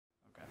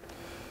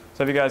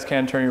So if you guys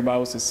can turn your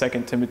Bibles to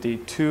 2 Timothy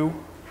 2.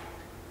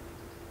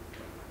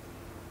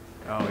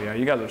 Oh yeah,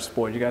 you guys are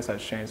spoiled. You guys had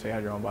shame, so you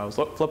had your own Bibles.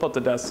 Look, flip up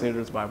the desk, see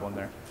there's a Bible in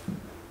there.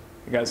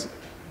 You guys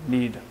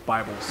need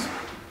Bibles.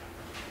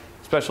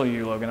 Especially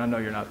you, Logan. I know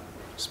you're not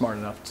smart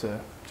enough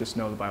to just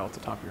know the Bible at the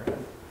top of your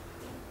head.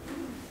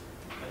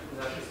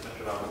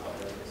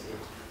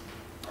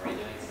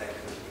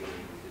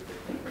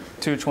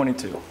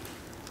 2:22.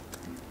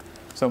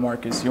 So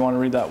Marcus, you want to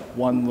read that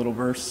one little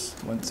verse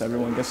once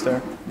everyone gets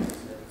there?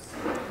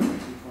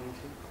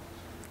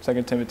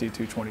 2 Timothy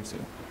 2:22.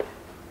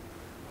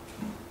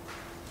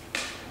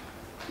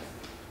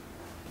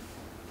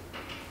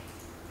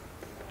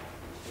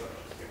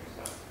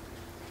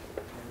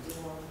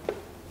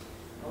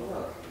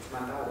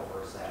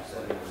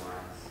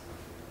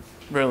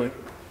 Really?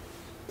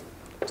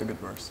 It's a good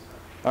verse.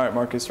 All right,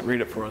 Marcus,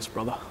 read it for us,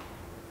 brother.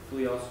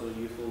 Flee also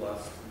youthful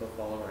lust, but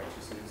follow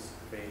righteousness,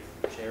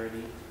 faith,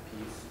 charity,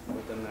 peace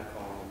with them that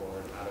call on the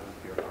Lord out of a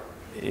pure heart.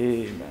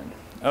 Amen.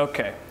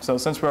 Okay, so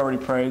since we already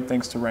prayed,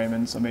 thanks to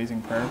Raymond's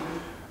amazing prayer,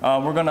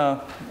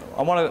 the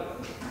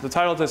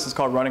title of this is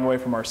called Running Away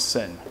from Our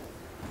Sin.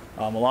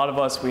 A lot of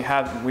us, we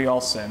all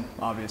sin,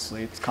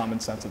 obviously. It's common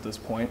sense at this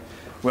point.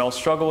 We all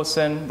struggle with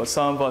sin, but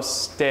some of us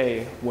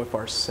stay with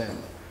our sin.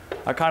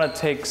 I kind of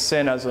take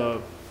sin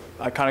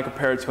I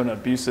compare it to an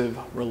abusive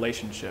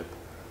relationship.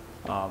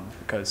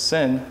 Because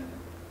sin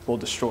will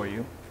destroy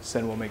you.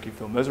 Sin will make you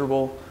feel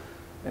miserable.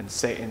 And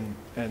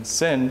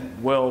sin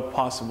will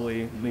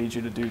possibly lead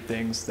you to do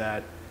things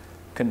that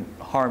can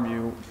harm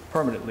you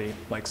permanently,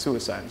 like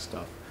suicide and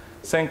stuff.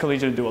 Sin can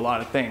lead you to do a lot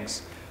of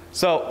things.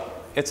 So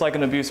it's like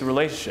an abusive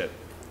relationship.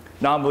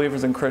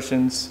 Non-believers and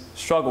Christians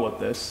struggle with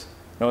this.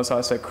 Notice how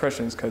I said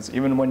Christians, because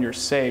even when you're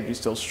saved, you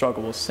still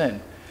struggle with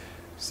sin.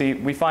 See,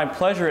 we find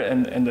pleasure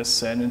in this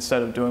sin.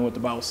 Instead of doing what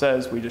the Bible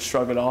says, we just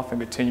shrug it off and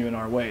continue in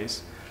our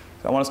ways.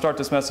 So I want to start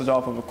this message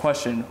off with a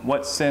question.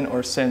 What sin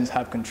or sins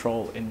have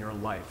control in your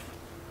life?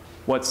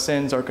 What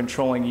sins are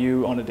controlling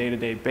you on a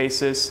day-to-day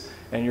basis?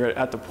 And you're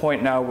at the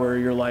point now where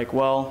you're like,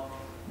 well,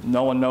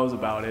 no one knows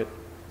about it,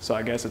 so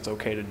I guess it's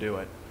okay to do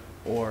it.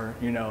 Or,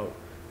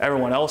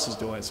 everyone else is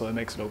doing it, so it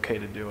makes it okay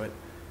to do it.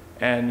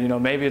 And,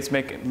 maybe it's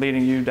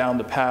leading you down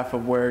the path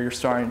of where you're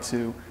starting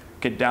to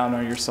get down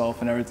on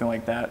yourself and everything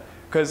like that.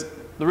 Because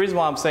the reason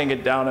why I'm saying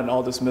get down and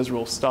all this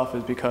miserable stuff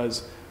is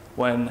because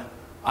when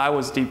I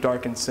was deep,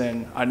 dark in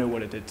sin, I knew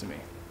what it did to me.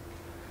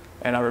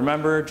 And I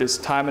remember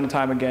just time and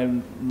time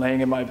again laying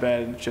in my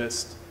bed,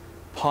 just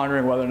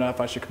pondering whether or not if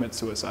I should commit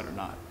suicide or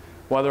not.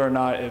 Whether or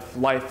not if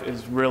life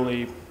is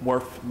really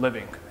worth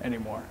living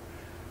anymore.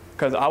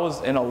 Because I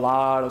was in a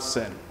lot of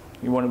sin.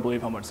 You wouldn't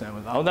believe how much sin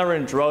was. I was never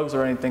in drugs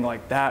or anything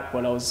like that,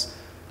 but I was,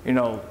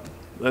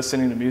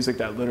 listening to music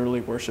that literally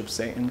worships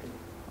Satan.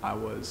 I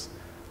was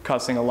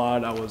cussing a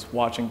lot. I was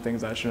watching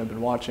things I shouldn't have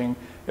been watching.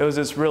 It was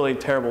this really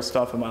terrible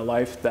stuff in my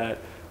life that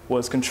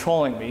was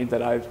controlling me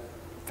that I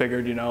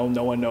figured,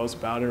 no one knows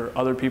about it or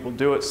other people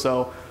do it,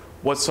 so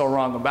what's so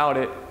wrong about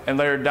it? And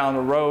later down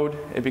the road,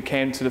 it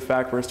became to the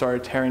fact where it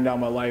started tearing down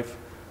my life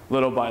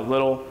little by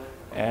little.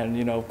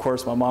 And, of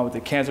course, my mom with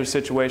the cancer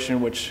situation,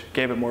 which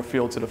gave it more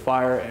fuel to the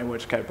fire and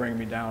which kept bringing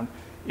me down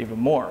even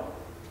more.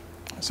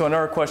 So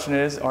another question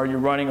is, are you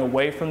running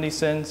away from these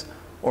sins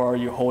or are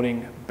you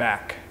holding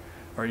back?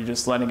 Or are you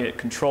just letting it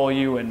control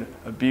you and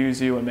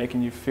abuse you and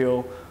making you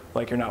feel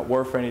like you're not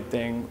worth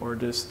anything or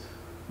just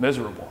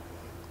miserable?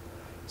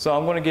 So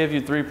I'm going to give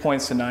you 3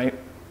 points tonight.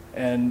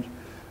 And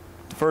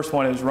the first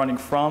one is running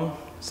from,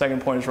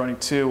 second point is running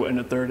to, and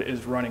the third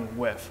is running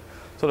with.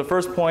 So the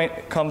first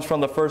point comes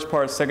from the first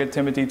part of 2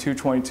 Timothy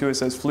 2:22. It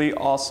says, flee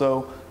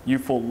also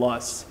youthful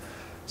lusts.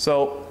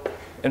 So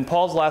in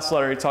Paul's last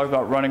letter, he talked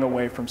about running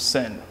away from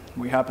sin.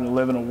 We happen to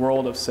live in a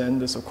world of sin.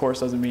 This, of course,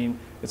 doesn't mean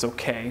it's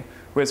okay.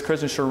 We as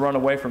Christians should run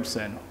away from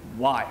sin.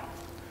 Why?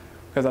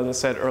 Because as I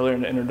said earlier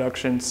in the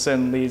introduction,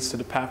 sin leads to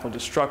the path of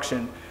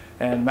destruction.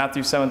 And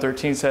Matthew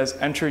 7:13 says,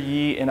 enter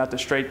ye in at the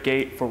straight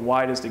gate, for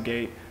wide is the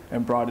gate,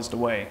 and broad is the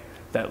way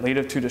that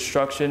leadeth to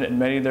destruction, and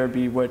many there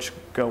be which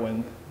go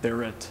in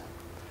thereat.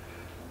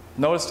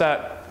 Notice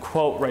that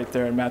quote right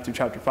there in Matthew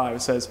chapter 5.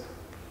 It says,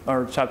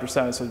 or chapter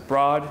 7, it says,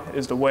 broad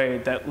is the way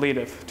that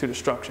leadeth to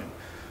destruction.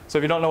 So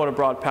if you don't know what a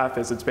broad path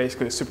is, it's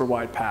basically a super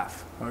wide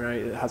path. All right,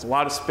 it has a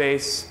lot of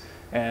space,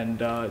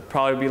 and it'd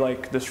probably be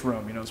like this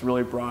room. It's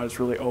really broad, it's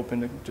really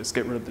open. Just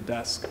get rid of the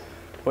desk.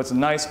 But it's a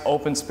nice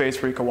open space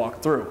where you can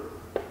walk through.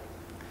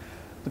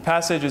 The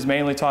passage is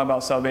mainly talking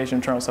about salvation,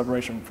 eternal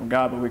separation from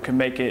God, but we can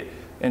make it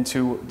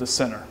into the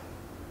sinner.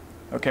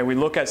 Okay, we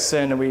look at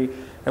sin and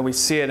we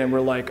see it and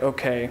we're like,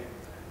 okay,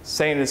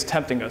 Satan is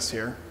tempting us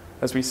here.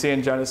 As we see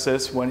in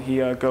Genesis, when he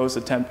goes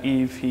to tempt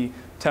Eve, he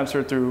tempts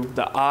her through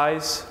the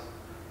eyes,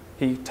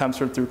 he tempts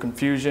her through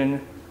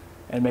confusion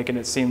and making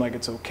it seem like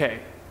it's okay.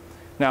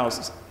 Now,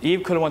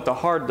 Eve could have went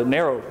the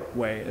narrow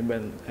way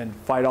and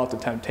fight off the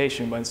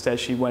temptation, but instead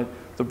she went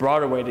the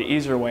broader way, the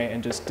easier way,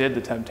 and just did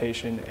the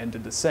temptation and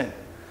did the sin.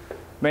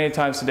 Many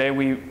times today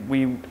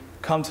we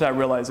come to that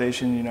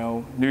realization,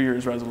 New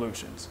Year's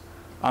resolutions.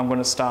 I'm going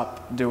to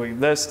stop doing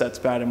this that's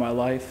bad in my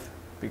life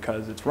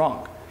because it's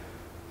wrong.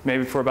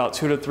 Maybe for about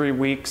 2 to 3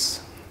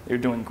 weeks, you're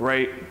doing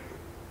great.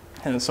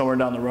 And then somewhere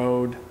down the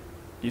road,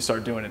 you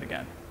start doing it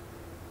again.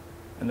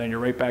 And then you're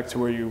right back to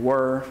where you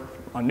were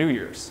on New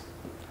Year's.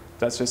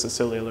 That's just a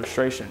silly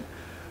illustration.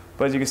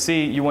 But as you can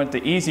see, you went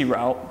the easy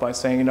route by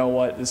saying, you know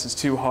what, this is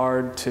too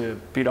hard to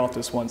beat off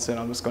this one sin.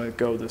 I'm just going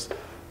to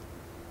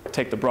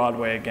take the broad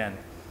way again.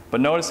 But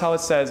notice how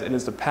it says it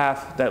is the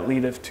path that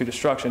leadeth to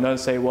destruction. It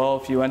doesn't say,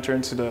 well, if you enter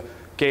into the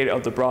gate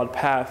of the broad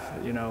path,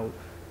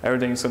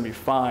 everything's going to be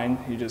fine.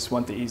 You just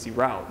went the easy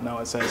route. No,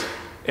 it says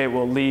it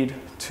will lead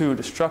to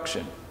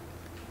destruction.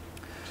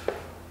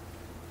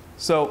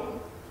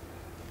 So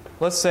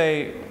let's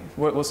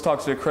talk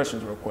to the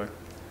Christians real quick.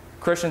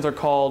 Christians are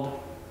called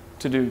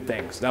to do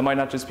things. That might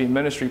not just be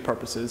ministry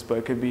purposes, but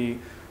it could be,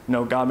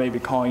 God may be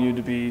calling you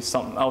to be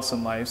something else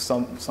in life,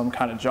 some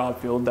kind of job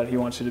field that he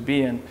wants you to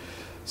be in.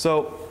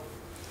 So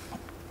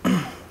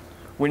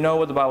we know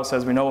what the Bible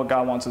says. We know what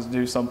God wants us to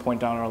do some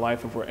point down in our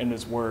life if we're in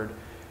his word.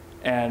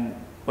 And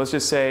let's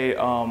just say,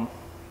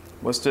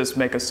 let's just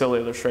make a silly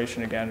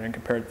illustration again and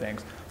compare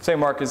things. Say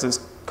Marcus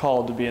is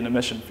called to be in the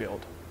mission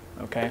field,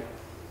 okay?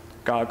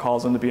 God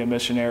calls him to be a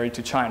missionary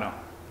to China.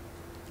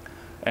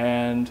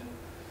 And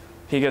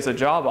he gets a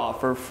job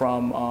offer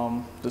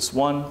from this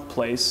one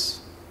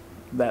place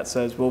that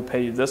says, we'll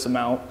pay you this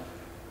amount,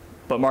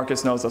 but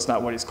Marcus knows that's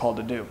not what he's called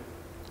to do.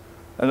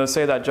 And let's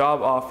say that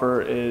job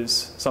offer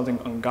is something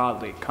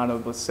ungodly, kind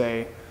of, let's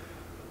say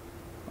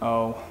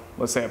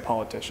a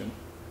politician.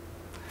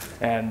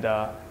 And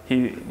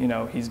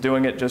he's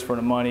doing it just for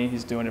the money,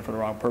 he's doing it for the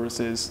wrong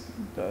purposes,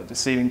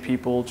 deceiving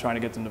people, trying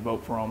to get them to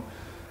vote for him.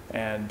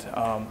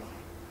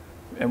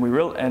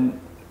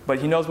 But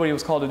he knows what he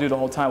was called to do the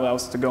whole time, that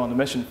was to go on the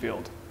mission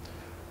field.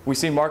 We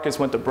see Marcus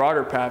went the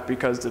broader path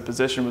because the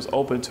position was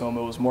open to him.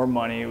 It was more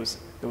money. It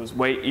was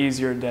way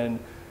easier than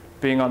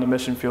being on the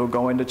mission field,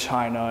 going to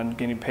China and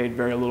getting paid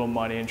very little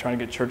money and trying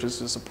to get churches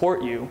to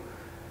support you.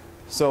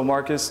 So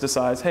Marcus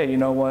decides, hey, you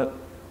know what?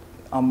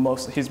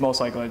 He's most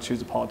likely going to choose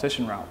the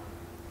politician route.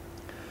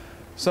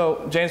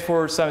 So James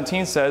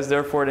 4:17 says,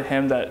 therefore to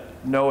him that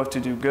knoweth to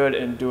do good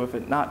and doeth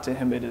it not, to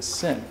him it is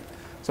sin.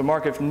 So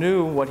Marcus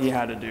knew what he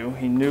had to do.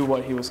 He knew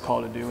what he was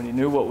called to do, and he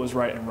knew what was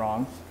right and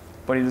wrong.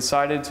 But he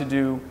decided to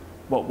do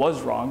what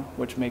was wrong,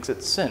 which makes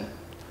it sin.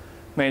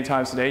 Many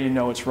times today,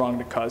 it's wrong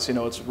to cuss.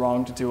 It's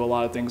wrong to do a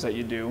lot of things that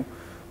you do.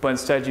 But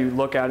instead, you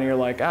look at it and you're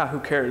like, who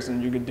cares?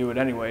 And you can do it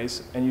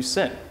anyways, and you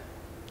sin.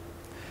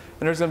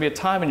 And there's going to be a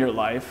time in your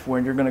life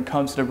when you're going to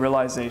come to the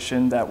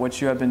realization that what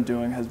you have been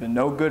doing has been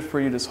no good for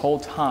you this whole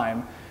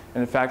time,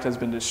 and in fact has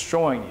been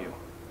destroying you.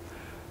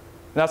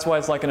 And that's why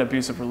it's like an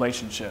abusive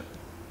relationship.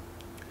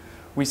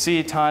 We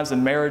see times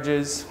in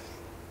marriages,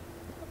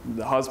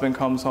 the husband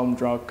comes home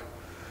drunk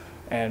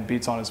and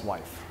beats on his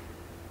wife.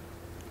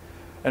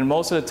 And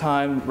most of the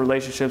time,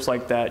 relationships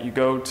like that, you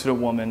go to the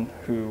woman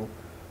who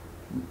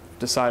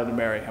decided to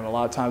marry him. A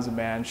lot of times the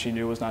man she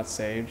knew was not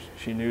saved.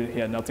 She knew he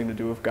had nothing to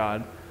do with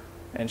God.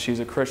 And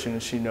she's a Christian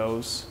and she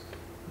knows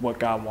what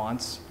God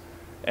wants.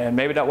 And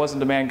maybe that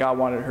wasn't the man God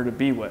wanted her to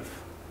be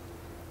with.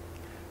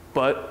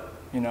 But,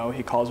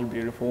 he calls her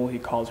beautiful, he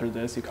calls her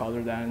this, he calls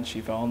her that, and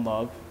she fell in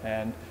love.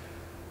 And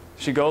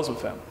she goes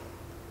with him.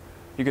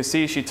 You can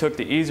see she took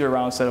the easier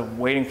route instead of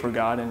waiting for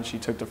God, and she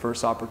took the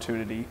first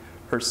opportunity.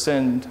 Her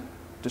sin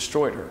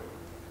destroyed her.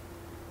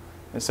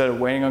 Instead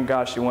of waiting on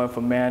God, she went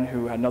from a man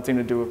who had nothing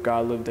to do with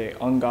God, lived an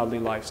ungodly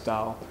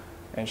lifestyle,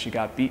 and she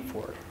got beat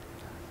for it.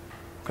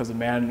 Because the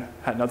man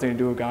had nothing to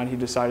do with God, he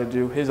decided to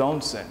do his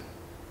own sin.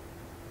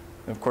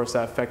 And of course,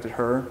 that affected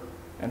her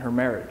and her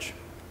marriage.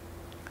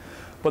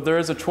 But there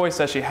is a choice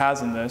that she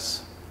has in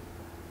this.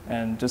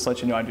 And just to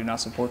let you know, I do not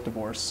support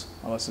divorce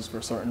unless it's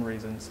for certain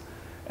reasons.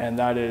 And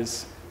that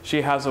is,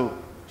 she has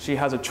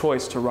a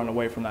choice to run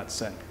away from that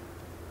sin.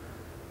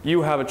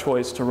 You have a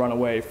choice to run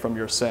away from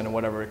your sin,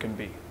 whatever it can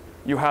be.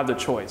 You have the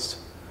choice.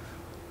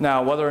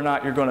 Now, whether or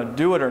not you're going to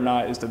do it or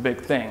not is the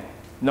big thing.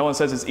 No one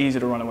says it's easy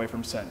to run away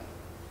from sin.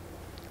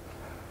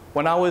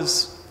 When I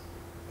was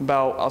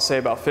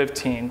about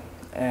 15,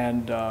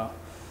 and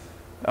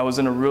I was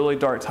in a really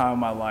dark time in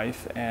my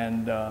life,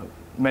 and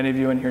many of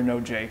you in here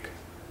know Jake.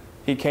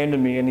 He came to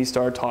me and he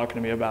started talking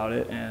to me about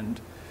it, and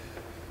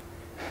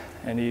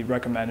he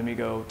recommended me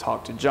go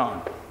talk to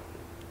John.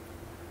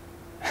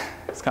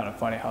 It's kind of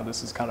funny how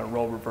this is kind of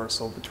role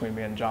reversal between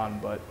me and John,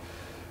 but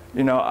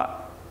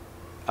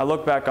I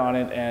look back on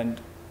it and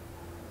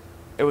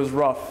it was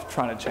rough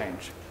trying to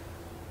change,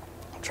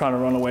 trying to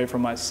run away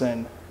from my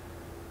sin.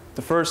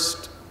 The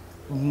first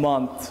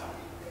month,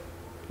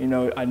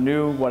 I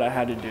knew what I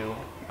had to do.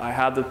 I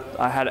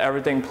had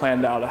everything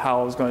planned out of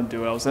how I was going to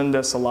do it. I was in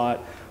this a lot.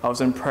 I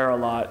was in prayer a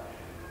lot.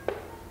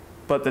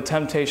 But the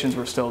temptations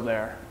were still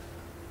there.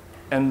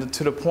 And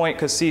to the point,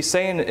 because see,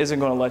 Satan isn't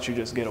going to let you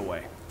just get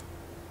away.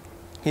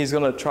 He's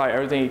going to try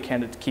everything he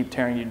can to keep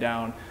tearing you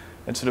down,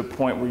 and to the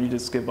point where you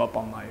just give up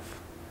on life.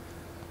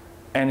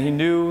 And he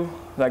knew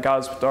that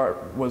God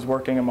was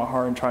working in my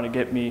heart and trying to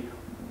get me,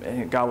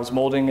 and God was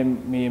molding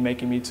in me and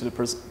making me to the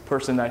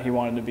person that he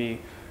wanted to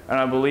be. And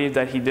I believe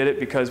that he did it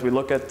because we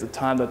look at the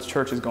time that the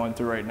church is going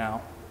through right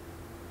now.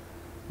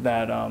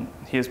 that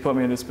he has put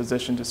me in this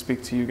position to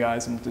speak to you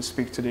guys and to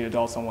speak to the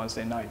adults on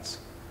Wednesday nights.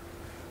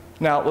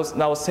 Now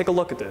let's take a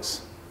look at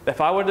this. If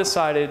I would have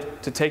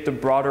decided to take the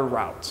broader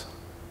route,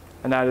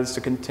 and that is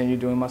to continue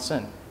doing my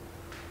sin,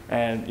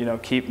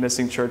 and keep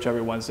missing church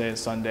every Wednesday and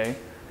Sunday,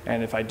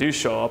 and if I do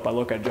show up, I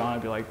look at John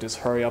and be like, just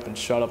hurry up and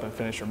shut up and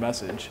finish your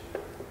message,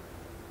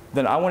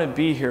 then I wouldn't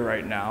be here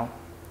right now,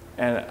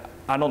 and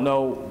I don't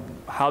know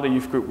how the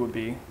youth group would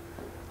be.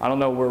 I don't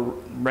know where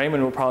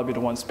Raymond will probably be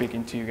the one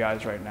speaking to you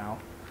guys right now,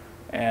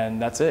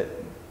 and that's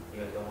it.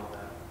 You guys don't want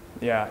that?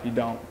 Yeah, you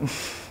don't.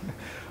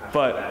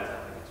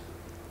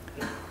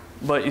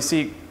 But you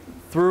see,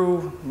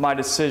 through my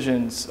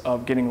decisions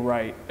of getting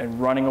right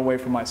and running away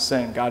from my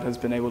sin, God has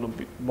been able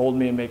to mold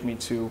me and make me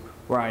to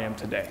where I am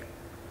today.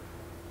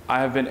 I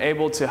have been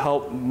able to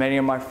help many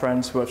of my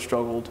friends who have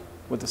struggled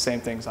with the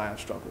same things I have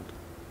struggled.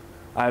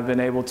 I have been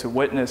able to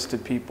witness to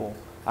people.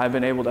 I've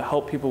been able to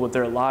help people with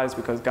their lives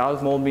because God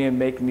has molded me and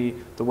made me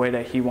the way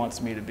that He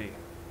wants me to be.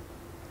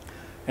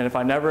 And if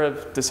I never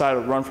have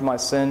decided to run from my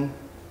sin,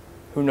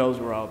 who knows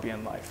where I'll be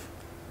in life.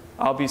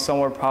 I'll be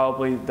somewhere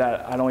probably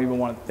that I don't even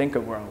want to think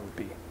of where I would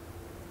be.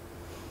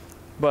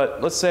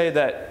 But let's say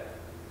that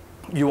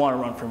you want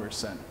to run from your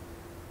sin.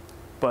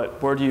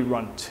 But where do you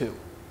run to?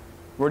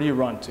 Where do you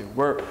run to?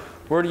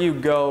 Where do you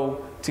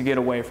go to get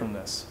away from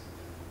this?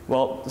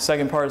 Well, the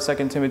second part of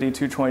 2 Timothy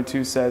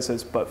 2:22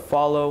 says, but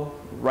follow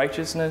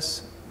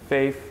righteousness,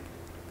 faith,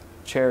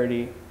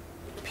 charity,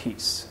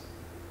 peace.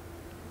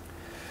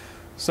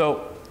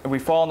 So if we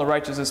fall on the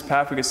righteousness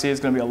path, we can see it's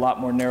going to be a lot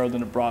more narrow than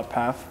the broad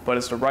path, but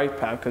it's the right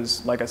path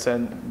because, like I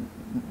said,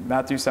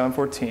 Matthew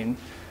 7:14,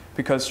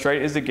 because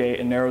straight is the gate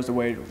and narrow is the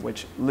way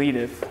which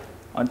leadeth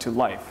unto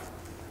life.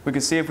 We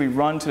can see if we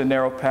run to the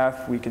narrow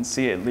path, we can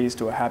see it leads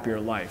to a happier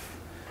life.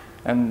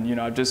 And,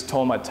 I just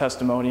told my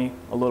testimony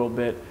a little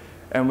bit,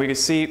 and we can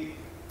see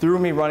through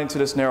me running to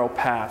this narrow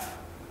path,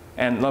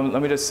 and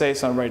let me just say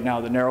something right now,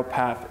 the narrow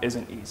path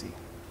isn't easy.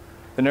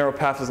 The narrow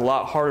path is a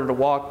lot harder to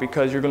walk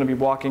because you're going to be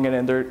walking in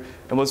and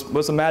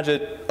let's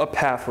imagine a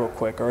path real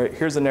quick, all right?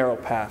 Here's a narrow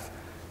path.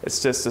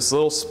 It's just this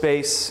little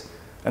space,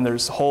 and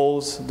there's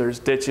holes, there's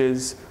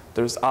ditches,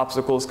 there's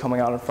obstacles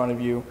coming out in front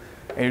of you,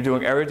 and you're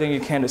doing everything you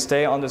can to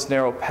stay on this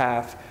narrow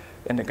path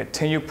and to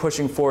continue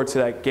pushing forward to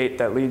that gate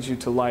that leads you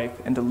to life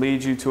and to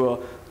lead you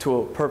to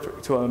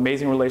an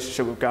amazing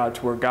relationship with God,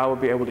 to where God will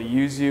be able to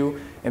use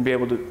you and be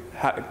able to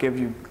give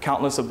you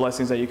countless of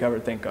blessings that you can ever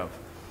think of.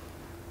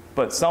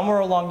 But somewhere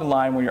along the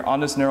line, when you're on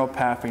this narrow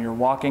path and you're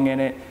walking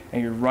in it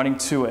and you're running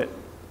to it,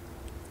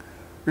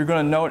 you're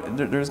going to know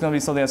there's going to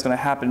be something that's going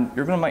to happen.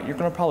 You're going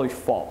to probably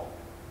fall.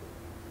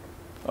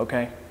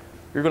 Okay?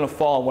 You're going to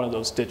fall in one of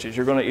those ditches.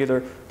 You're going to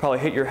either probably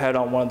hit your head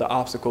on one of the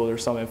obstacles or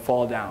something and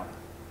fall down,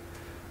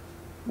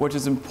 which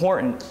is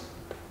important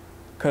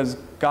because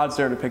God's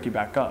there to pick you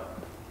back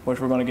up, which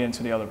we're going to get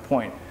into the other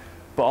point.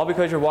 But all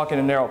because you're walking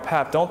a narrow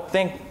path, don't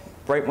think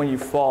right when you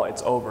fall,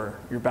 it's over.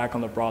 You're back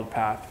on the broad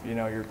path.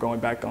 You're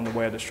going back on the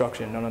way of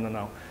destruction.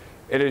 No.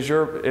 It is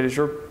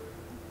your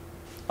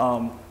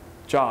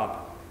job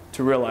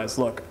to realize,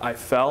 look, I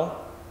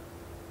fell.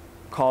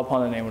 Call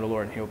upon the name of the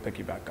Lord, and He will pick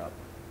you back up.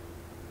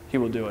 He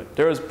will do it.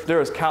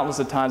 There is countless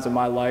of times in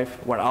my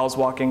life when I was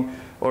walking,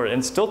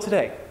 and still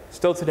today,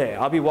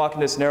 I'll be walking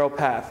this narrow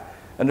path,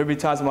 and there'll be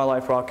times in my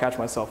life where I'll catch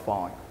myself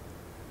falling.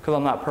 Because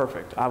I'm not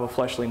perfect. I have a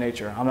fleshly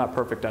nature. I'm not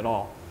perfect at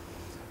all.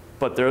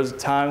 But there's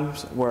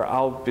times where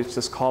I'll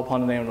just call upon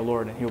the name of the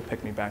Lord and He'll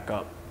pick me back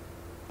up.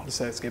 He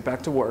says, get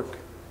back to work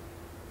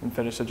and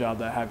finish the job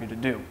that I have you to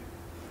do.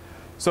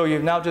 So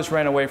you've now just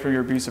ran away from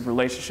your abusive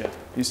relationship.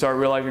 You start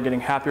realizing you're getting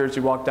happier as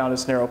you walk down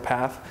this narrow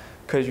path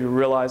because you're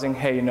realizing,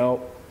 hey,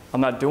 I'm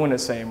not doing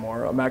this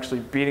anymore. I'm actually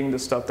beating the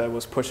stuff that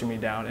was pushing me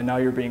down, and now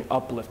you're being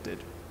uplifted.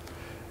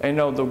 And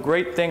the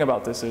great thing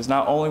about this is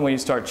not only when you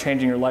start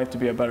changing your life to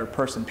be a better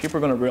person, people are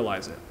going to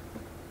realize it.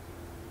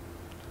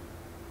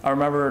 I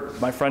remember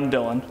my friend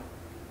Dylan,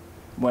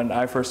 when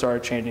I first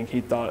started changing, he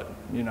thought,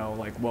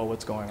 whoa,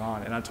 what's going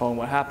on? And I told him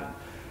what happened.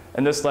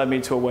 And this led me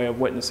to a way of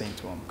witnessing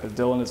to him, because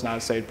Dylan is not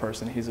a saved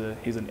person. He's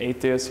an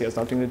atheist. He has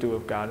nothing to do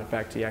with God. In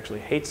fact, he actually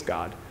hates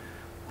God.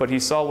 But he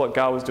saw what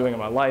God was doing in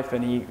my life,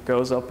 and he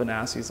goes up and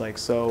asks, he's like,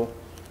 so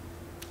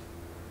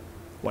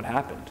what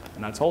happened?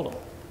 And I told him.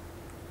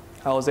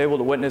 I was able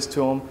to witness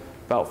to him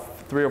about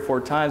 3 or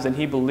 4 times, and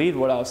he believed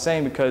what I was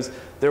saying because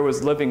there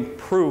was living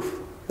proof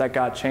that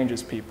God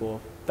changes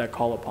people that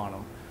call upon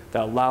Him,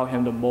 that allow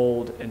Him to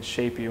mold and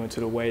shape you into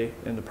the way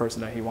and the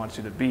person that He wants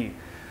you to be.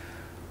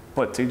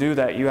 But to do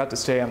that, you have to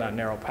stay on that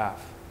narrow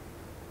path.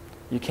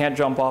 You can't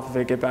jump off of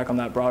it, get back on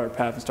that broader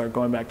path, and start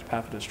going back to the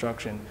path of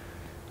destruction.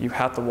 You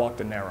have to walk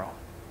the narrow.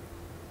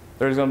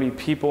 There's going to be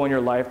people in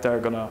your life that are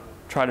going to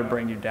try to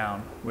bring you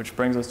down, which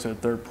brings us to the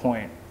third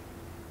point,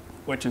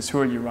 which is, who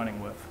are you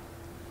running with?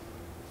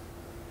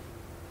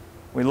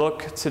 We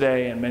look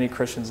today in many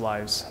Christians'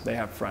 lives, they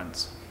have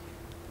friends.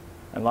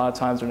 And a lot of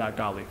times they're not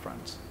godly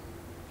friends.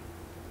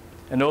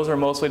 And those are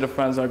mostly the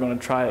friends that are going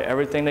to try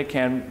everything they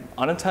can,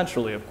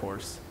 unintentionally of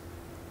course,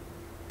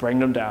 bring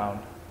them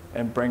down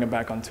and bring them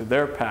back onto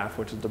their path,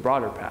 which is the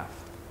broader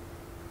path.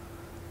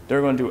 they're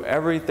going to do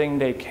everything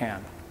they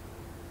can.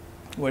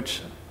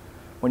 Which,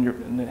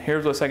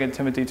 here's what 2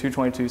 Timothy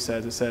 2:22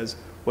 says. It says,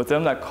 with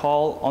them that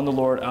call on the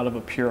Lord out of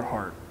a pure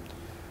heart.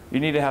 You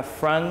need to have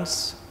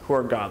friends who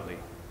are godly.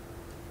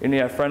 You need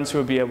to have friends who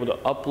will be able to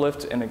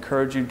uplift and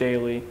encourage you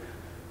daily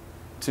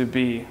to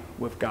be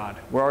with God.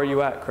 Where are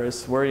you at,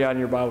 Chris? Where are you at in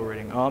your Bible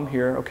reading? Oh, I'm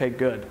here. Okay,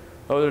 good.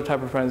 Those are the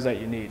type of friends that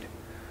you need.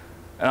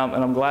 And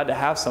I'm glad to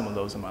have some of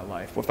those in my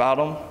life. Without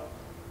them,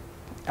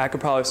 I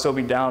could probably still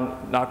be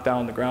knocked down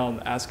on the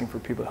ground asking for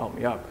people to help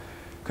me up.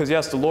 Because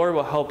yes, the Lord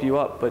will help you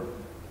up, but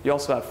you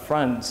also have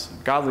friends,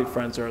 godly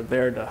friends that are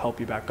there to help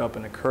you back up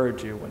and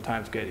encourage you when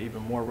times get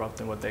even more rough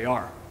than what they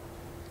are.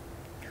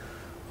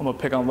 I'm going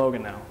to pick on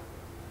Logan now.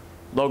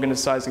 Logan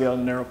decides to get on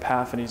a narrow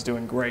path and he's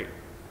doing great.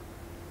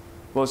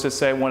 Well, let's just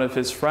say one of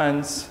his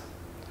friends,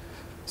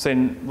 say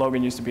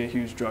Logan used to be a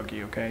huge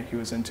druggie, okay? He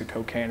was into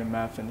cocaine and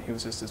meth and he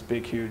was just this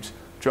big, huge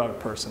drug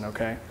person,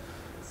 okay?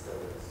 Still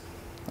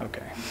is.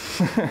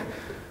 Okay.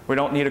 We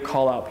don't need to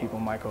call out people,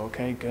 Michael,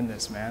 okay?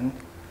 Goodness, man.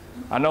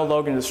 I know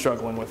Logan is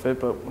struggling with it,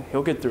 but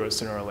he'll get through it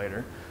sooner or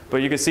later. But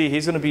you can see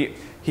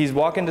he's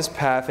walking this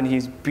path and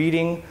he's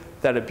beating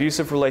that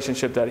abusive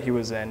relationship that he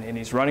was in and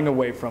he's running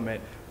away from it,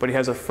 but he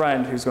has a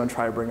friend who's going to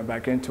try to bring him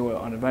back into it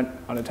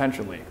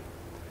unintentionally.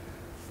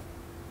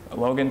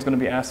 Logan's going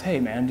to be asked, hey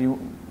man, do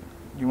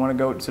you want to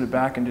go to the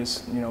back and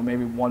just,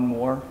 maybe one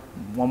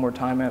more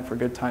time, man, for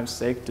good time's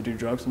sake to do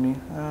drugs with me?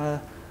 I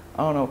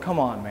don't know, come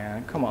on,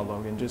 man. Come on,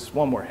 Logan, just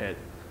one more hit.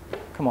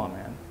 Come on,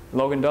 man.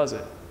 Logan does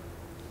it.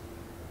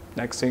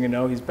 Next thing you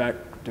know, he's back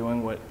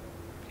doing what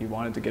he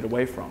wanted to get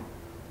away from.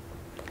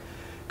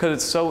 Because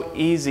it's so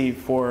easy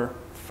for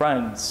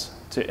friends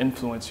to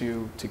influence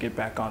you to get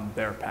back on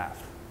their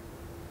path.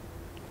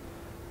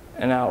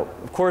 And now,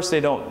 of course,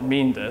 they don't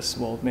mean this.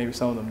 Well, maybe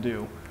some of them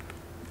do.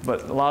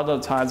 But a lot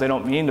of the times, they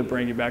don't mean to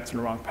bring you back to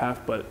the wrong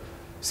path. But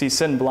see,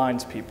 sin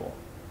blinds people.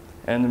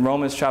 And in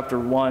Romans chapter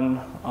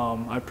 1,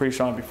 I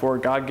preached on it before,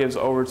 God gives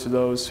over to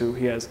those who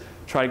he has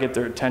tried to get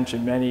their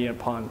attention many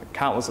upon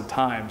countless of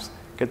times,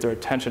 get their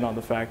attention on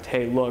the fact,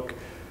 hey, look,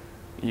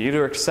 you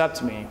either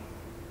accept me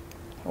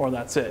or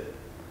that's it.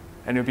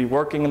 And you'll be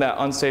working in that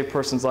unsaved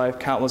person's life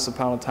countless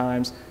amount of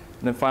times.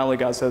 And then finally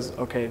God says,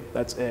 okay,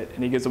 that's it.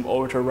 And he gives them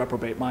over to a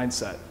reprobate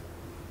mindset.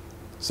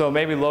 So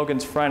maybe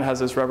Logan's friend has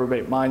this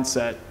reprobate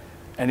mindset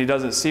and he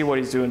doesn't see what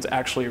he's doing is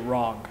actually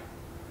wrong.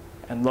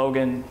 And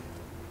Logan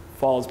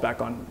falls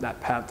back on that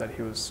path that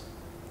he was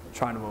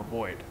trying to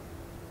avoid.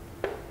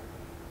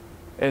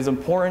 It is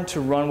important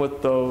to run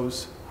with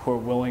those who are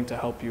willing to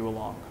help you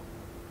along.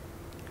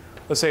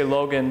 Let's say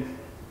Logan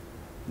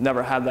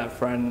never had that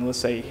friend, and let's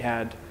say he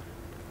had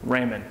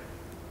Raymond,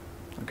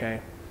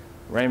 okay?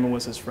 Raymond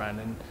was his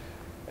friend,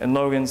 and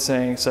Logan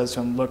says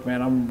to him, look,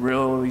 man, I'm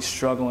really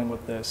struggling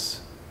with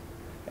this.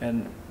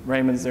 And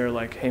Raymond's there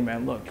like, hey,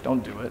 man, look,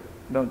 don't do it.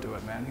 Don't do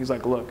it, man. He's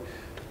like, look,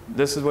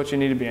 this is what you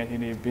need to be in. You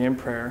need to be in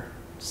prayer,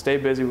 stay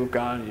busy with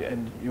God,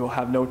 and you'll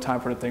have no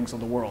time for the things of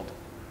the world.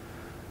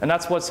 And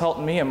that's what's helped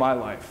me in my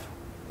life.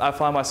 I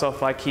find myself,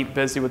 if I keep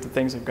busy with the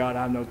things of God,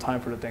 I have no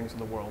time for the things of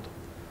the world.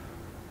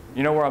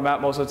 You know where I'm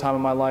at most of the time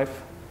in my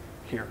life?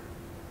 Here.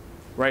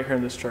 Right here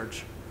in this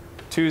church.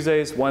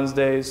 Tuesdays,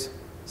 Wednesdays,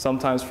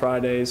 sometimes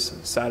Fridays,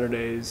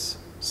 Saturdays,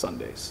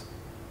 Sundays.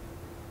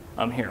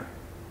 I'm here.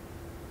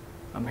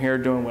 I'm here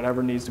doing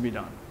whatever needs to be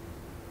done.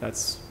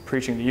 That's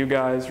preaching to you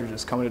guys, or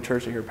just coming to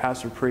church to hear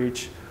pastor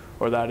preach,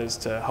 or that is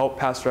to help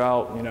pastor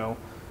out,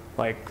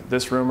 like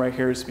this room right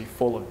here is to be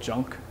full of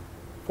junk,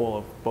 full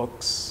of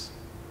books,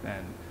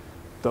 and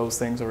those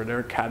things over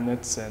there,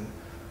 cabinets, and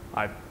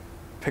I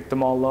picked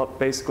them all up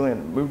basically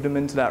and moved them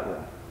into that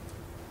room.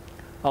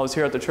 I was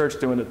here at the church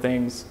doing the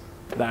things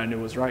that I knew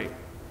was right.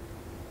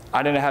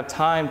 I didn't have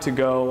time to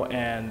go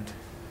and,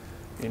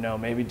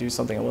 maybe do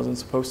something I wasn't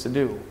supposed to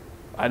do.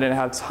 I didn't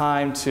have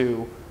time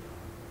to,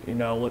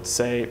 let's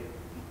say,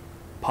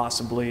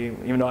 possibly,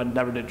 even though I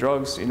never did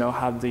drugs,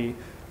 have the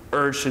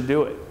urge to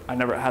do it. I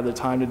never had the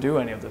time to do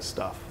any of this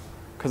stuff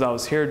because I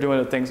was here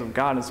doing the things of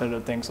God instead of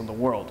the things of the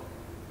world.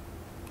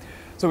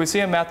 So we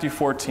see in Matthew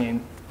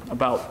 14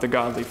 about the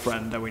godly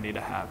friend that we need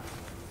to have,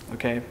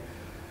 okay?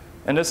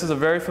 And this is a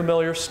very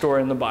familiar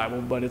story in the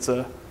Bible, but it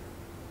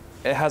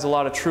has a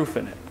lot of truth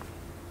in it.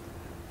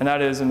 And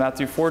that is in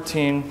Matthew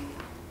 14,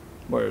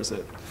 where is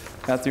it?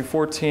 Matthew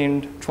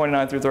 14,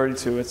 29 through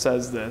 32, it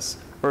says this,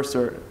 verse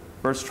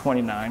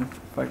 29.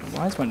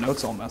 Why is my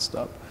notes all messed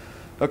up?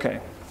 Okay,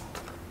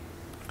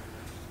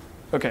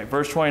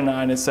 verse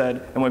 29, it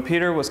said, and when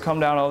Peter was come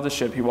down out of the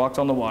ship, he walked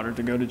on the water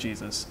to go to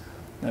Jesus.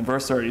 And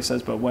verse 30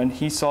 says, but when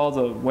he saw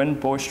the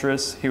wind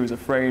boisterous, he was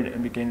afraid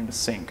and beginning to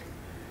sink.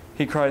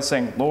 He cried,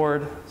 saying,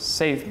 Lord,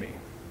 save me.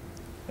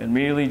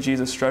 Immediately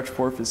Jesus stretched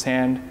forth his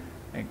hand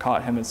and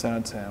caught him and said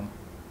unto him,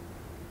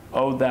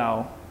 O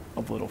thou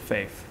of little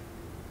faith.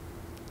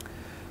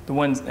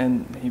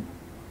 And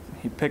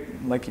he picked,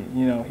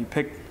 he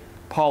picked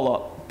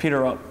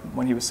Peter up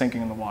when he was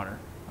sinking in the water.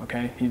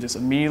 Okay, he just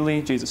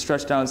immediately, Jesus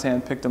stretched down his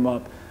hand, picked him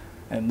up,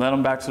 and led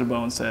him back to the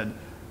boat and said,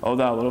 O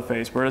thou little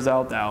faith, where dost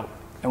thou doubt?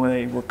 And when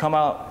they were come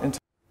out into,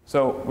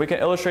 so we can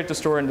illustrate the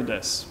story into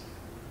this.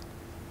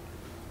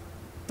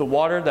 the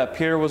water that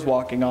Peter was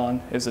walking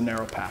on is a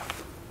narrow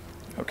path,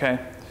 okay?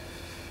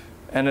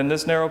 And in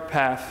this narrow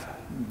path,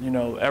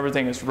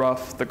 everything is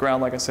rough. The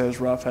ground, like I said,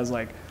 is rough, has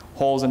like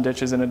holes and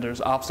ditches in it.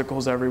 There's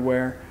obstacles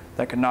everywhere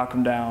that can knock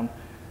him down.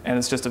 And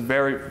it's just a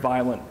very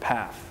violent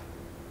path.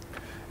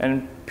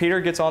 And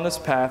Peter gets on this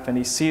path and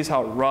he sees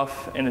how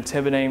rough and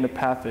intimidating the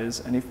path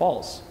is, and he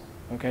falls.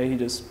 Okay, he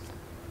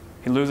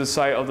loses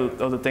sight of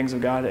the things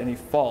of God and he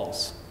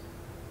falls.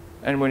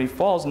 And when he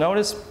falls,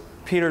 notice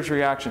Peter's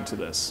reaction to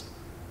this.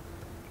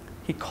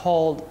 He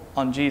called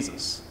on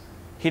Jesus.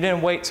 He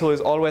didn't wait till he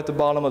was all the way at the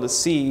bottom of the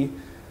sea,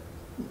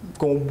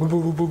 going boo,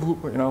 boo, boo, boo,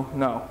 boo,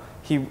 no.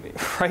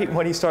 Right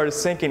when he started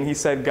sinking, he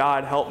said,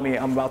 God, help me,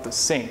 I'm about to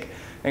sink.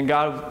 And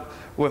God,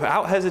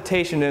 without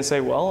hesitation, didn't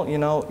say, well,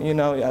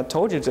 I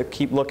told you to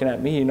keep looking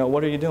at me.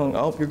 What are you doing?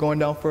 Oh, you're going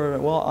down further.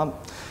 Well,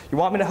 you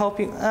want me to help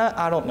you?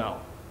 I don't know.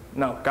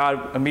 No,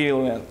 God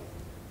immediately went,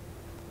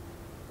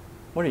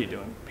 what are you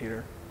doing,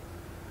 Peter?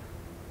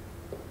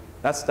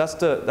 That's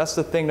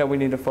the thing that we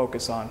need to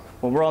focus on.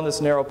 When we're on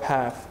this narrow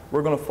path,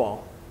 we're going to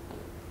fall.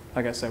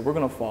 Like I said, we're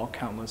going to fall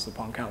countless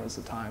upon countless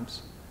of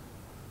times.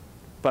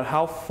 But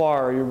how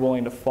far are you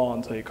willing to fall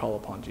until you call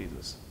upon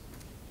Jesus?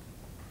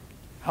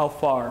 How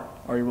far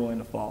are you willing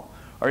to fall?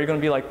 Are you going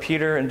to be like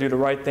Peter and do the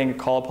right thing and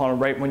call upon him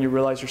right when you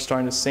realize you're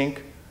starting to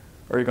sink?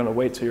 Or are you going to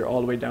wait till you're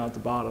all the way down at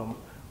the bottom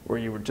where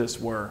you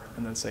were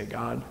and then say,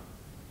 God,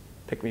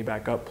 pick me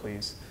back up,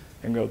 please,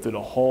 and go through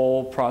the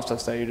whole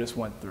process that you just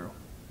went through?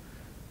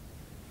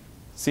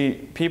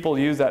 See, people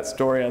use that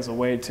story as a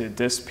way to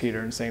diss Peter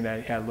and saying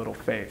that he had little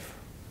faith.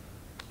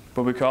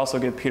 But we could also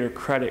give Peter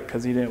credit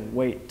because he didn't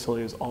wait till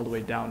he was all the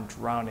way down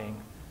drowning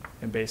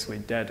and basically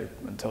dead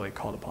until he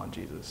called upon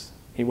Jesus.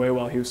 He waited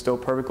while he was still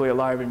perfectly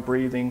alive and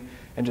breathing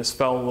and just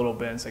fell a little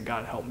bit and said,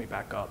 God, help me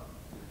back up.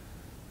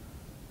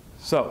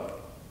 So,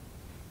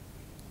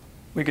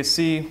 we could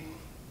see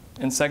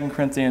in 2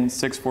 Corinthians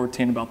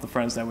 6:14 about the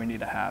friends that we need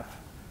to have.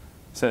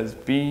 It says,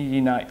 be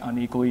ye not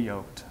unequally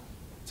yoked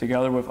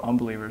together with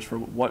unbelievers, for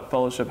what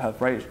fellowship hath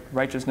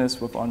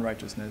righteousness with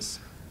unrighteousness,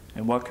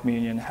 and what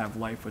communion have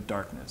light with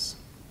darkness?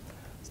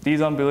 These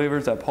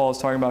unbelievers that Paul is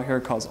talking about here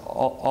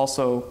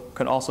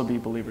could also be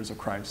believers of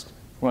Christ.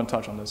 We're going to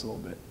touch on this a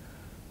little bit.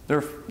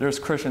 There's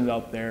Christians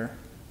out there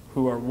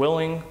who are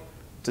willing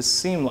to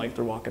seem like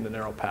they're walking the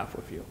narrow path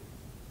with you.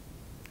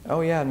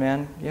 Oh yeah,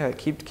 man, yeah,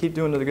 keep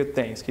doing the good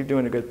things, keep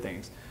doing the good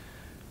things.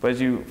 But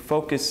as you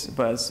focus,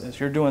 as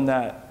you're doing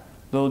that,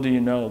 little do you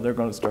know they're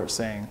going to start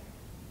saying,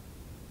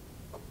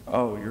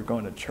 oh, you're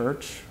going to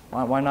church?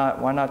 Why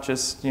not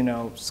just,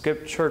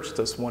 skip church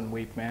this 1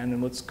 week, man,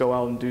 and let's go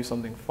out and do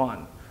something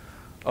fun.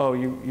 Oh,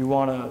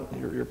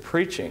 you're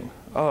preaching.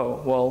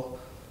 Oh, well,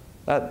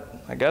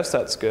 I guess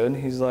that's good.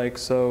 He's like,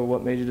 so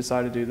what made you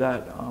decide to do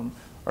that?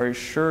 Are you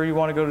sure you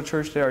want to go to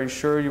church today? Are you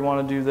sure you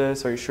want to do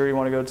this? Are you sure you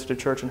want to go to the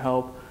church and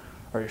help?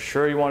 Are you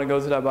sure you want to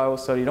go to that Bible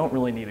study? You don't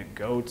really need to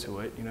go to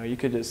it. You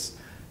could just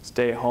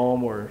stay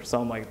home or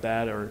something like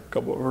that, or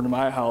go over to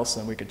my house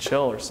and we could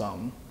chill or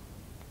something.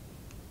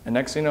 And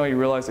next thing you know, you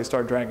realize they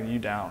start dragging you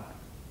down.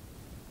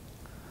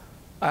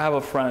 I have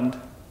a friend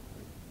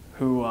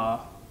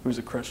who's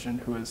a Christian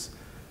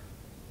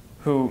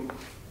who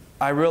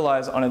I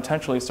realized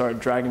unintentionally started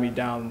dragging me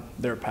down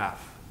their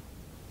path.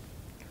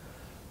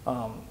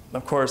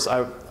 Of course,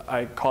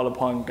 I called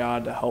upon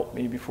God to help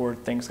me before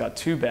things got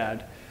too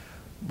bad.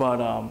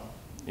 But,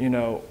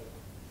 me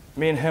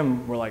and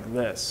him were like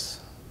this.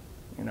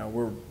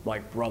 We're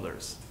like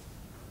brothers.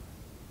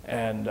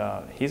 And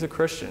he's a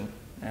Christian.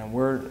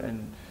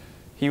 And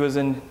he was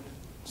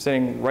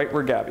sitting right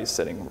where Gabby's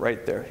sitting,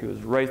 right there. He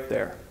was right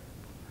there.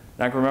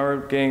 And I can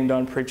remember getting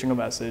done preaching a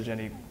message,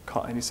 and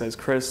he says,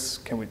 Chris,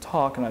 can we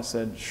talk? And I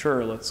said,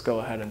 sure, let's go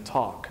ahead and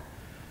talk.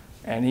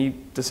 And he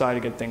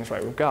decided to get things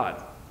right with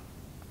God.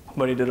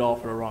 But he did it all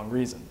for the wrong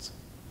reasons.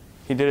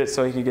 He did it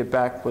so he could get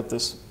back with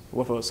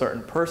a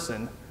certain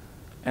person,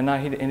 and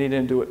he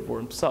didn't do it for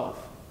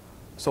himself.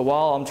 So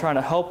while I'm trying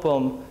to help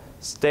him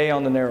stay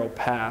on the narrow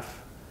path,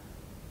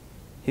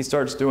 he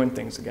starts doing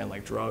things again,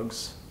 like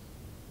drugs.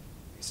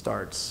 He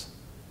starts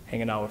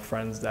hanging out with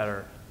friends that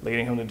are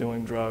leading him to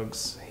doing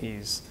drugs.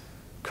 He's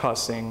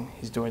cussing.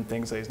 He's doing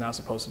things that he's not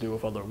supposed to do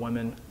with other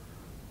women.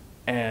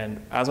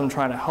 And as I'm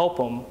trying to help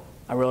him,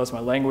 I realize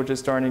my language is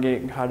starting to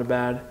get kind of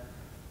bad.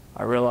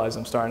 I realize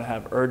I'm starting to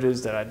have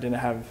urges that I didn't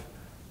have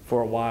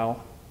for a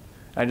while.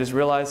 And I just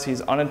realized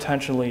he's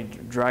unintentionally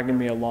dragging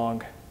me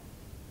along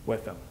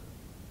with him.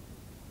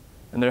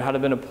 And there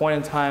had been a point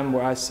in time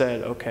where I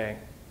said, okay,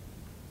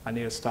 I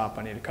need to stop.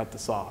 I need to cut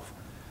this off.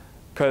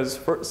 Because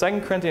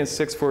 2 Corinthians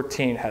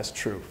 6:14 has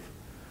truth.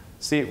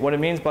 See, what it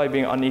means by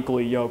being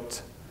unequally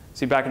yoked,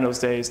 see, back in those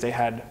days, they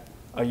had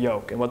a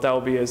yoke. And what that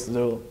will be is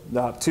they'll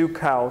have 2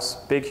 cows,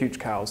 big, huge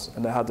cows,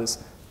 and they'll have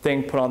this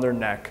thing put on their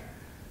neck,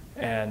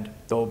 and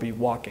they'll be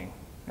walking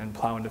and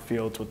plowing the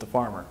fields with the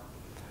farmer.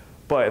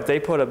 But if they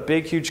put a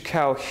big, huge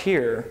cow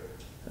here,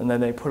 and then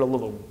they put a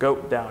little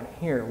goat down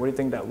here, what do you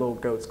think that little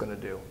goat's going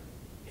to do?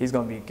 He's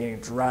going to be getting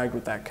dragged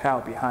with that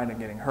cow behind and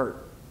getting hurt.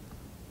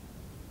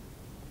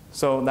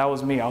 So that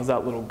was me. I was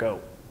that little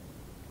goat.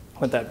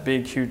 with that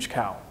big, huge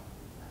cow.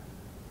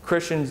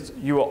 Christians,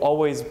 you will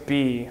always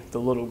be the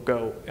little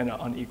goat in an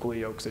unequally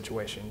yoked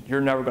situation.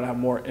 You're never going to have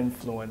more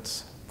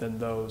influence than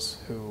those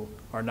who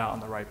are not on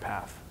the right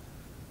path.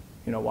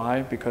 You know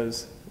why?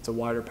 Because it's a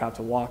wider path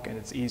to walk and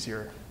it's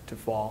easier to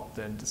fall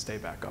than to stay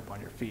back up on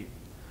your feet.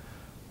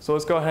 So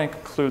let's go ahead and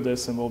conclude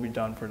this and we'll be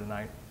done for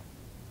tonight.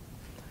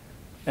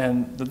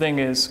 And the thing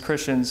is,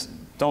 Christians,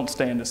 don't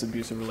stay in this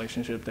abusive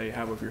relationship that you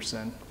have with your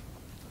sin.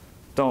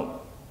 Don't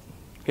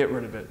get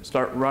rid of it.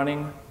 Start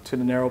running to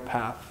the narrow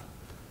path.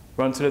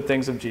 Run to the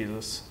things of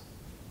Jesus,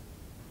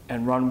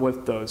 and run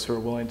with those who are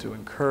willing to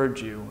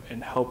encourage you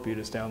and help you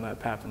to stay on that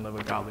path and live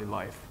a godly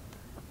life.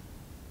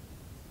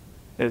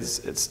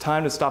 It's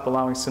time to stop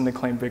allowing sin to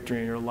claim victory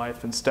in your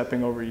life and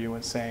stepping over you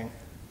and saying,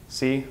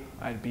 see,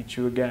 I beat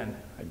you again.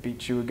 I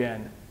beat you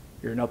again.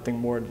 You're nothing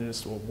more than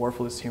just a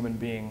worthless human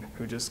being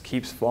who just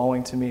keeps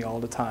falling to me all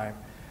the time.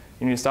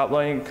 You need to stop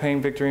letting it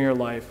claim victory in your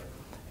life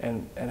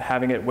and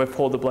having it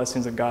withhold the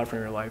blessings of God from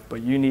your life.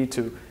 But you need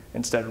to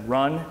instead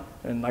run,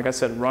 and like I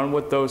said, run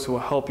with those who will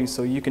help you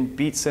so you can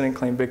beat sin and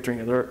claim victory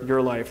in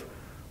your life,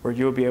 where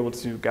you'll be able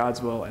to do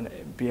God's will and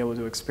be able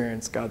to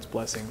experience God's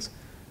blessings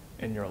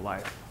in your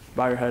life.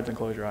 Bow your heads and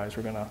close your eyes.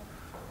 We're going to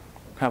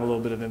have a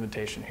little bit of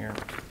invitation here.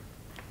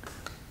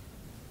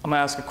 I'm going to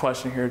ask a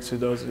question here to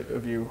those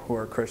of you who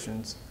are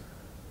Christians.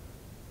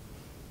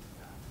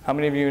 How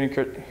many of you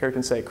here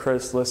can say,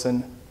 Chris,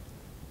 listen,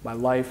 my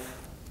life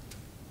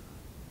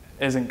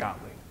isn't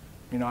godly?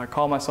 You know, I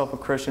call myself a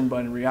Christian,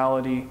 but in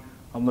reality,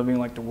 I'm living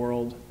like the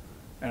world,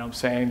 and I'm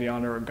saying the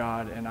honor of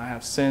God, and I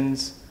have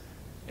sins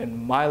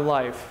in my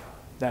life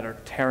that are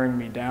tearing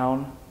me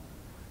down,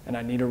 and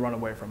I need to run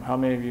away from. How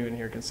many of you in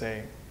here can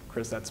say,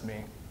 Chris, that's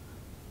me?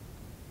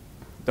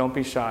 Don't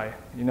be shy.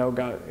 You know,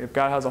 God, if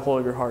God has a hold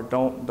of your heart,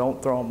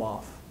 don't throw him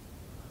off.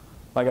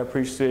 Like I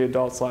preached to the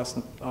adults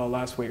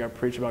last week, I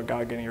preached about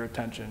God getting your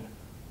attention.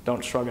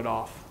 Don't shrug it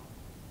off.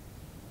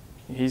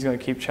 He's going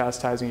to keep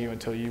chastising you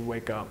until you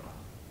wake up.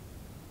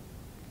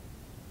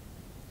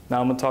 Now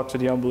I'm going to talk to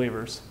the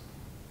unbelievers.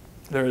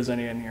 If there is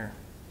any in here.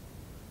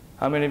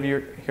 How many of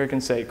you here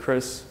can say,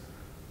 Chris,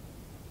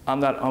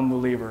 I'm that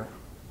unbeliever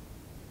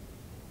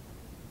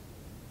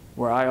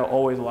where I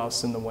always allow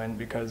sin to win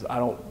because I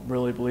don't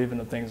really believe in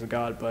the things of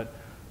God, but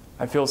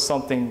I feel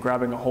something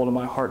grabbing a hold of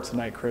my heart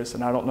tonight, Chris,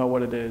 and I don't know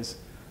what it is.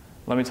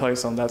 Let me tell you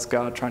something. That's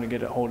God trying to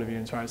get a hold of you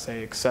and trying to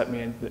say, accept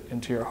me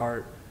into your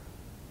heart.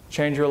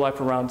 Change your life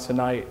around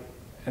tonight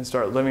and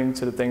start living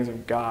to the things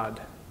of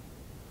God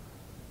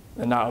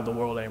and not of the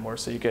world anymore,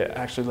 so you can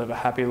actually live a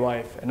happy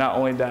life. And not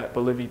only that,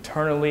 but live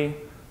eternally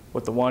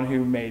with the one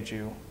who made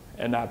you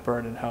and not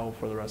burn in hell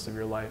for the rest of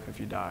your life if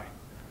you die.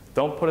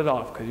 Don't put it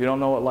off, because you don't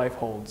know what life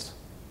holds.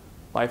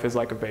 Life is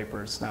like a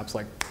vapor. It snaps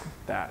like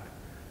that.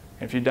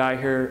 And if you die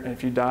here, and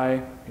if you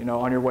die, you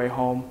know, on your way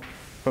home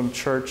from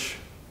church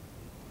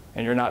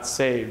and you're not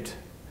saved,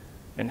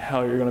 in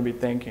hell you're going to be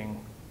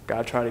thinking,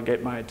 God tried to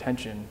get my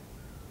attention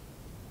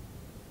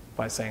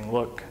by saying,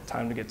 look,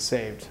 time to get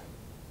saved.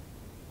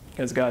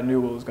 Because God knew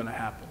what was going to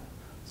happen.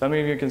 Some of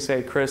you can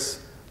say,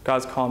 Chris,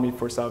 God's calling me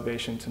for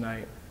salvation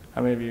tonight.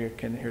 How many of you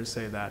can hear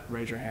say that?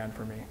 Raise your hand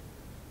for me.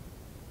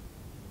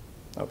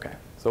 Okay.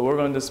 So we're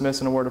going to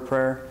dismiss in a word of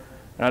prayer.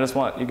 And I just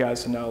want you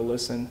guys to know,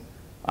 listen,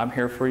 I'm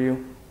here for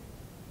you.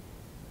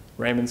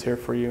 Raymond's here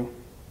for you.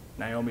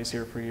 Naomi's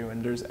here for you.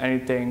 And if there's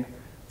anything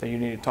that you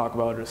need to talk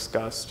about or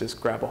discuss, just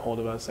grab a hold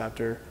of us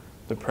after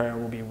the prayer.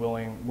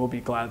 We'll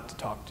be glad to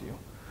talk to you.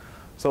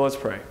 So let's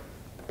pray.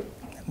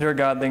 Dear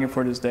God, thank you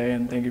for this day,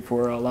 and thank you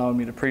for allowing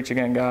me to preach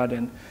again, God.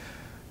 And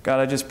God,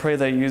 I just pray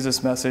that you use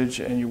this message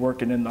and you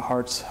work it in the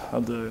hearts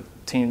of the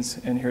teens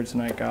in here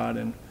tonight, God.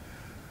 And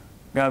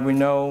God, we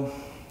know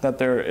that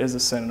there is a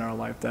sin in our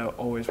life that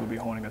always will be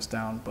holding us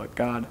down. But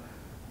God,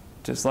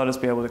 just let us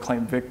be able to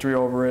claim victory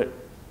over it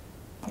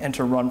and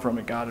to run from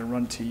it, God, and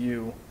run to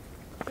you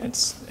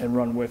and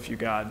run with you,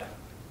 God,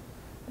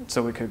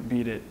 so we could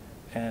beat it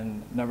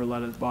and never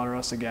let it bother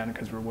us again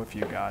because we're with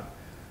you, God.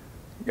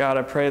 God,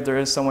 I pray if there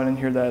is someone in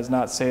here that is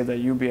not saved, that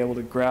you'll be able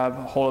to grab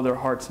hold of their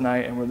heart tonight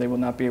and where they will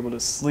not be able to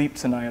sleep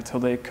tonight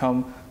until they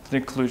come to the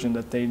conclusion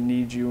that they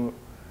need you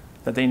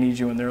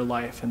in their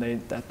life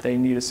and that they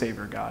need a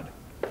Savior, God.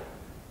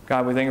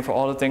 God, we thank you for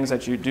all the things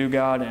that you do,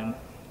 God,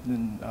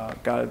 and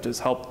God,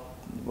 just help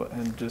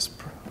and just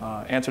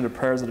answer the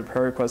prayers of the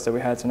prayer requests that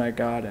we had tonight,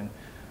 God. And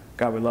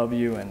God, we love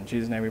you. And in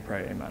Jesus' name we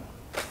pray, amen.